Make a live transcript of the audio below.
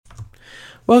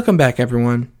Welcome back,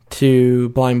 everyone, to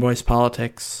Blind Boys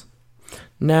Politics.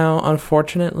 Now,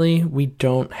 unfortunately, we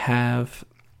don't have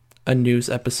a news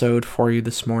episode for you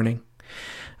this morning.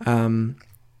 When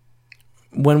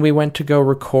we went to go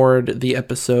record the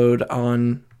episode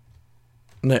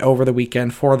over the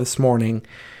weekend for this morning,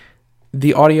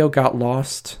 the audio got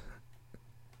lost,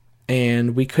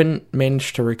 and we couldn't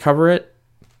manage to recover it,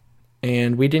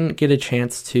 and we didn't get a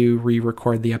chance to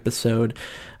re-record the episode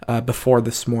before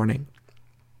this morning.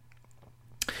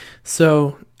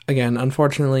 So, again,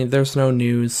 unfortunately, there's no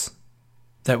news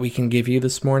that we can give you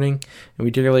this morning, and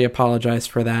we dearly apologize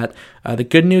for that. The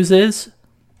good news is,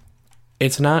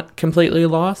 it's not completely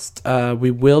lost.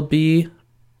 We will be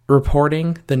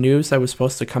reporting the news that was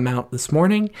supposed to come out this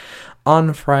morning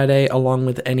on Friday, along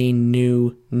with any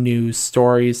new news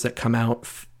stories that come out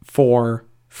for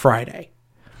Friday.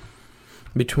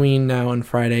 Between now and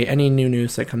Friday, any new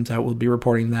news that comes out, we'll be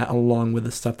reporting that along with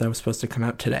the stuff that was supposed to come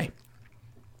out today.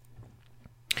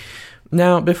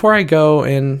 Now, before I go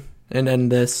and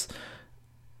end this,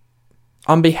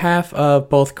 on behalf of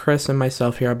both Chris and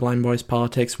myself here at Blind Boys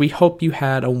Politics, we hope you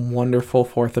had a wonderful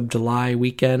 4th of July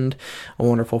weekend, a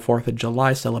wonderful 4th of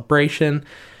July celebration.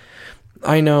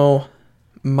 I know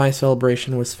my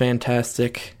celebration was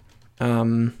fantastic.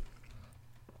 I'm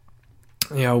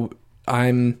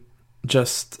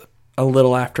just a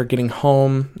little after getting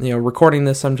home, recording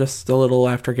this, I'm just a little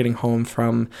after getting home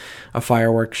from a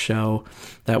fireworks show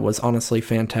that was honestly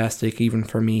fantastic, even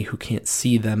for me who can't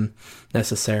see them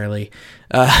necessarily.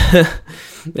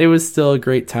 It was still a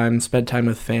great time, spent time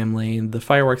with family. The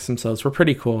fireworks themselves were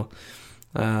pretty cool,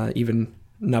 even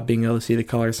not being able to see the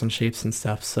colors and shapes and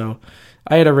stuff, so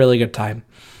I had a really good time.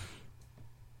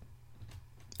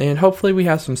 And hopefully we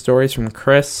have some stories from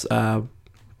Chris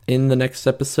in the next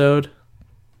episode.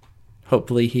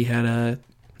 Hopefully he has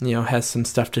some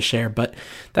stuff to share, but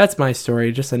that's my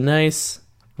story. Just a nice,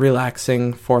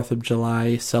 relaxing 4th of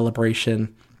July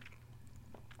celebration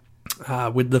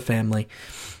with the family.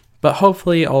 But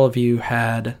hopefully all of you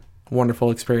had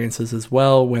wonderful experiences as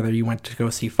well, whether you went to go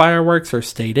see fireworks or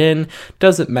stayed in,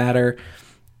 doesn't matter.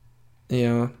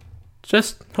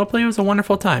 Just hopefully it was a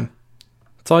wonderful time.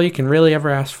 That's all you can really ever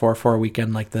ask for a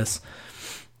weekend like this.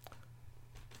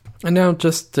 And now,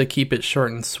 just to keep it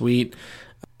short and sweet,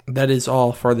 that is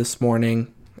all for this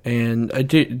morning. And I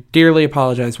dearly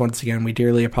apologize once again. We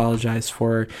dearly apologize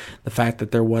for the fact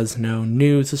that there was no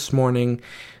news this morning.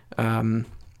 But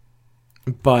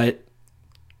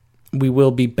we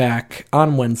will be back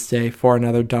on Wednesday for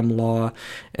another Dumb Law,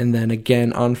 and then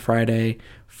again on Friday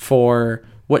for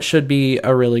what should be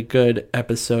a really good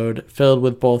episode filled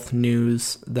with both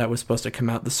news that was supposed to come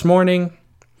out this morning,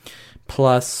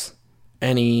 plus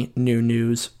any new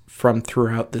news from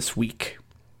throughout this week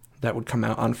that would come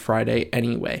out on Friday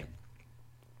anyway.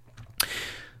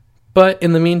 But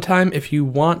in the meantime, if you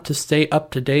want to stay up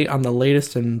to date on the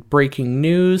latest and breaking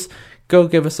news, go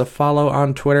give us a follow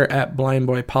on Twitter at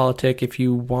BlindBoyPolitic. If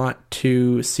you want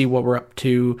to see what we're up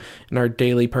to in our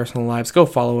daily personal lives, go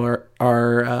follow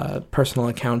our personal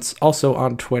accounts also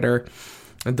on Twitter.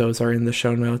 Those are in the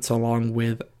show notes along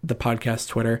with the podcast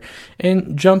Twitter.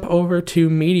 And jump over to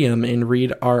Medium and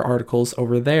read our articles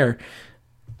over there.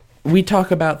 We talk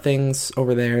about things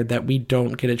over there that we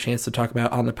don't get a chance to talk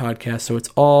about on the podcast, so it's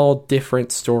all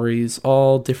different stories,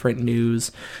 all different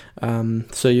news,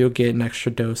 so you'll get an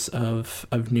extra dose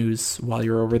of news while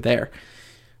you're over there.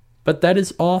 But that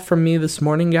is all from me this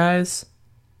morning, guys,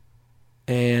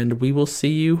 and we will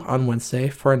see you on Wednesday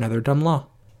for another Dumb Law.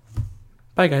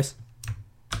 Bye, guys.